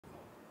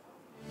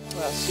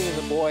Seeing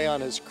the boy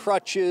on his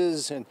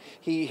crutches, and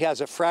he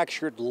has a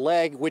fractured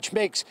leg, which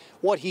makes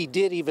what he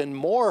did even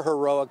more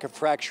heroic, a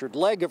fractured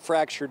leg, a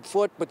fractured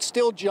foot, but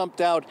still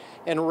jumped out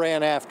and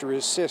ran after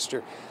his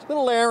sister.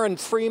 Little Aaron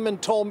Freeman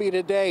told me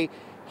today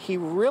he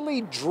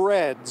really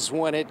dreads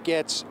when it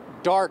gets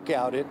dark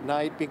out at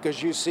night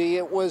because, you see,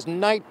 it was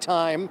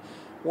nighttime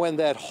when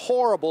that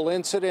horrible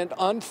incident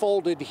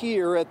unfolded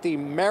here at the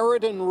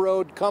Meriden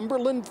Road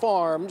Cumberland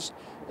Farms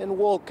in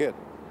Wolcott.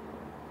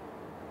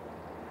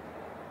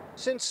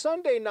 Since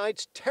Sunday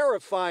night's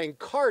terrifying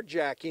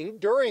carjacking,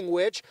 during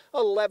which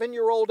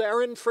 11-year-old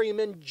Aaron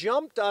Freeman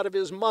jumped out of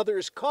his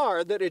mother's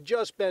car that had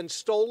just been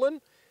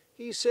stolen,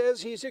 he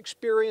says he's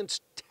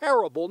experienced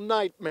terrible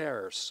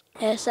nightmares.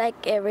 It's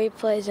like it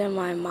replays in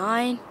my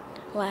mind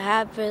what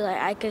happened. Like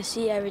I could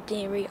see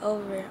everything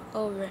over and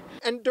over.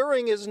 And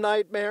during his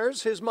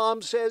nightmares, his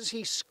mom says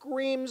he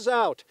screams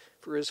out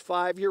for his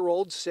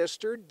 5-year-old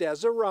sister,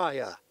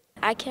 Desiree.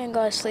 I can't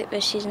go to sleep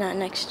if she's not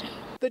next to me.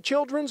 The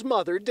children's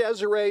mother,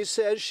 Desiree,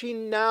 says she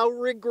now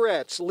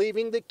regrets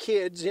leaving the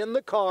kids in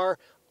the car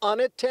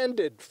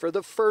unattended for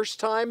the first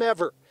time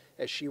ever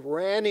as she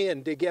ran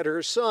in to get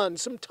her son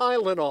some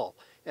Tylenol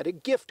and a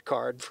gift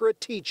card for a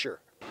teacher.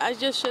 I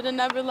just should have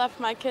never left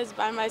my kids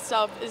by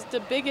myself. It's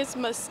the biggest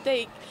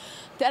mistake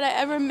that I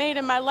ever made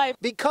in my life.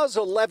 Because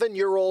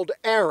 11-year-old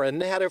Aaron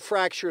had a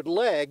fractured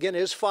leg and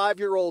his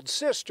 5-year-old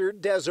sister,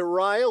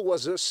 Desiree,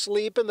 was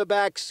asleep in the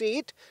back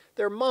seat,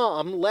 their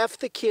mom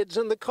left the kids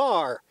in the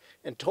car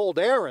and told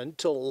Aaron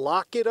to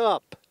lock it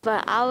up.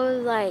 But I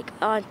was like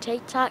on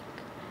TikTok,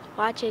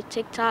 watching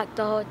TikTok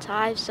the whole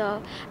time,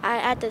 so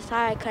at the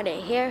time I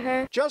couldn't hear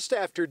her. Just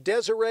after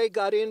Desiree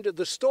got into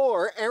the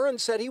store, Aaron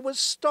said he was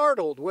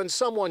startled when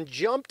someone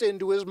jumped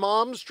into his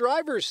mom's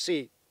driver's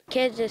seat.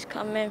 Kids just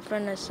come in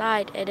from the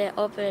side and then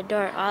open the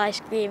door. All I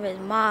scream is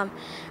 "Mom!"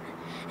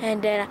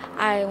 And then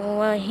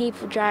when he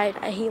drive,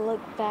 he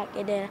looked back,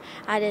 and then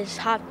I just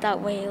hopped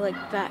out when he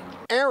looked back.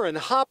 Aaron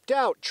hopped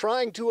out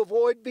trying to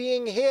avoid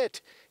being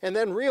hit and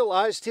then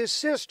realized his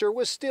sister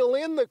was still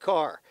in the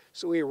car,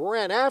 so he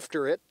ran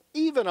after it,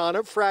 even on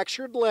a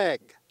fractured leg.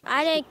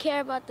 I didn't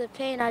care about the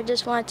pain, I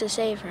just wanted to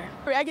save her.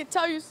 I can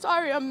tell you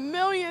sorry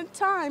 1,000,000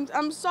 times.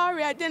 I'm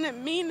sorry, I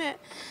didn't mean it.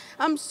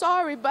 I'm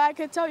sorry, but I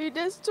can tell you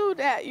this too,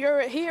 that you're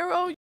a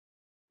hero.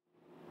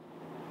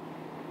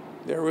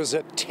 There was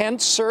a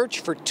tense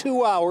search for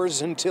 2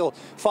 hours until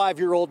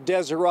 5-year-old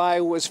Desiree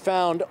was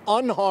found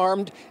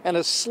unharmed and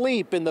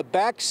asleep in the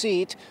back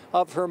seat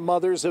of her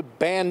mother's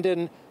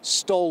abandoned,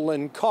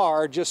 stolen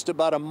car just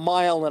about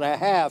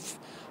 1.5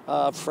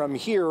 miles from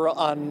here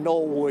on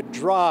Knollwood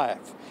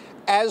Drive.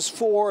 As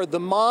for the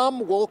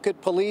mom,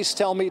 Wolcott police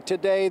tell me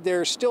today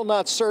they're still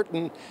not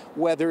certain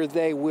whether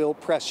they will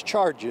press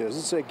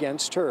charges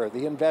against her.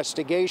 The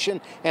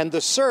investigation and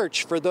the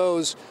search for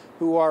those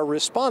who are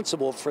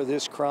responsible for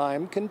this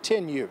crime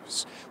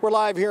continues. We're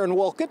live here in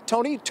Wolcott.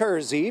 Tony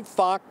Terzi,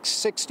 Fox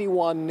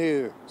 61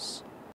 News.